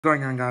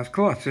Going on, guys?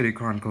 Claw City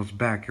Chronicles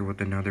back here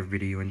with another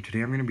video, and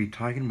today I'm going to be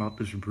talking about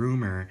this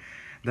rumor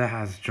that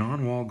has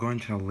John Wall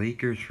going to the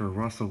Lakers for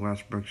Russell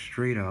Westbrook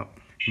straight up.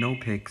 No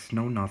picks,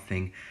 no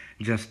nothing,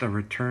 just a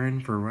return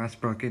for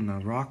Westbrook in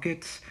the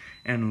Rockets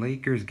and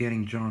Lakers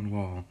getting John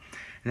Wall.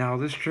 Now,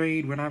 this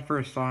trade, when I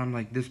first saw him,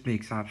 like, this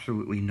makes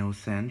absolutely no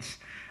sense.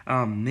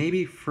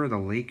 Maybe for the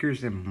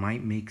Lakers it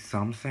might make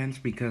some sense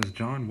because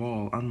John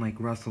Wall, unlike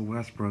Russell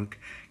Westbrook,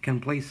 can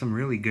play some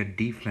really good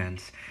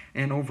defense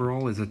and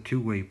overall is a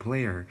two-way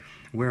player,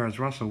 whereas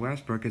Russell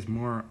Westbrook is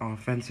more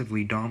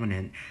offensively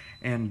dominant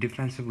and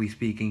defensively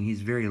speaking,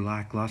 he's very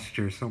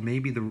lackluster. So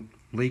maybe the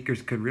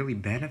Lakers could really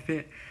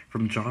benefit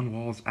from John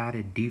Wall's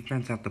added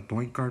defense at the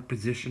point guard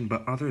position,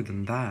 but other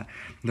than that,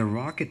 the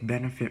Rockets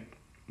benefit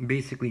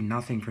basically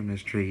nothing from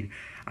this trade.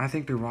 I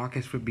think the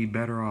Rockets would be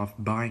better off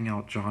buying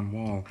out John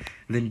Wall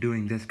than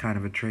doing this kind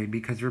of a trade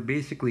because we're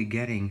basically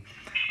getting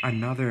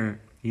another,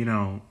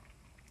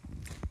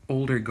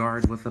 older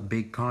guard with a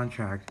big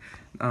contract.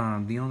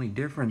 The only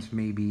difference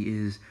maybe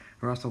is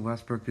Russell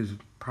Westbrook is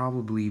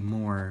probably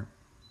more,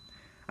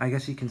 I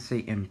guess you can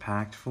say,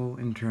 impactful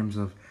in terms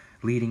of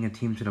leading a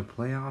team to the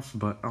playoffs,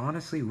 but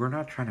honestly, we're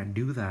not trying to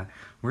do that.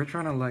 We're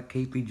trying to let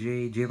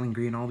KPJ, Jalen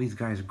Green, all these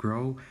guys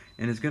grow,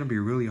 and it's going to be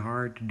really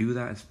hard to do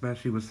that,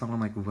 especially with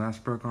someone like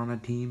Westbrook on the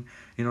team.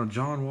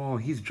 John Wall,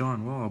 he's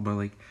John Wall, but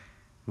like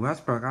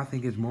Westbrook, I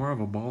think, is more of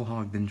a ball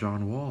hog than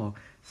John Wall,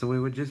 so it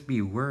would just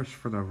be worse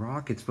for the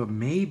Rockets, but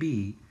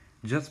maybe,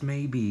 just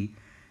maybe,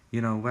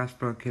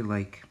 Westbrook could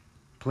like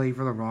play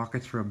for the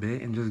Rockets for a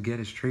bit and just get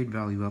his trade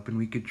value up and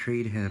we could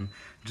trade him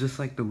just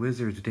like the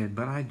Wizards did.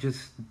 But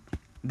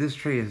this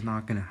trade is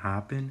not going to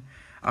happen.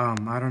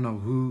 I don't know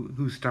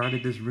who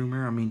started this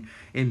rumor. I mean,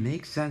 it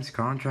makes sense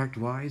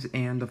contract-wise,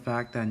 and the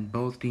fact that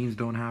both teams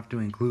don't have to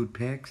include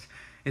picks.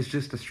 It's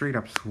just a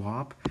straight-up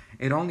swap.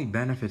 It only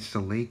benefits the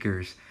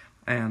Lakers,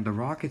 and the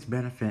Rockets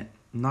benefit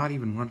not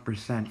even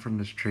 1% from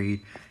this trade.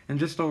 And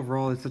just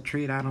overall, it's a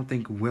trade I don't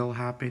think will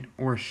happen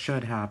or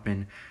should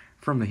happen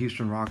from the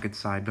Houston Rockets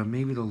side, but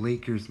maybe the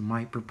Lakers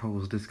might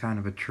propose this kind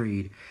of a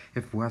trade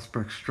if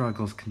Westbrook's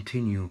struggles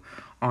continue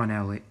on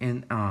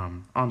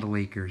on the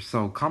Lakers.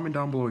 So comment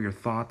down below your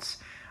thoughts,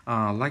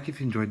 like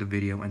if you enjoyed the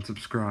video, and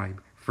subscribe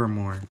for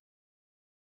more.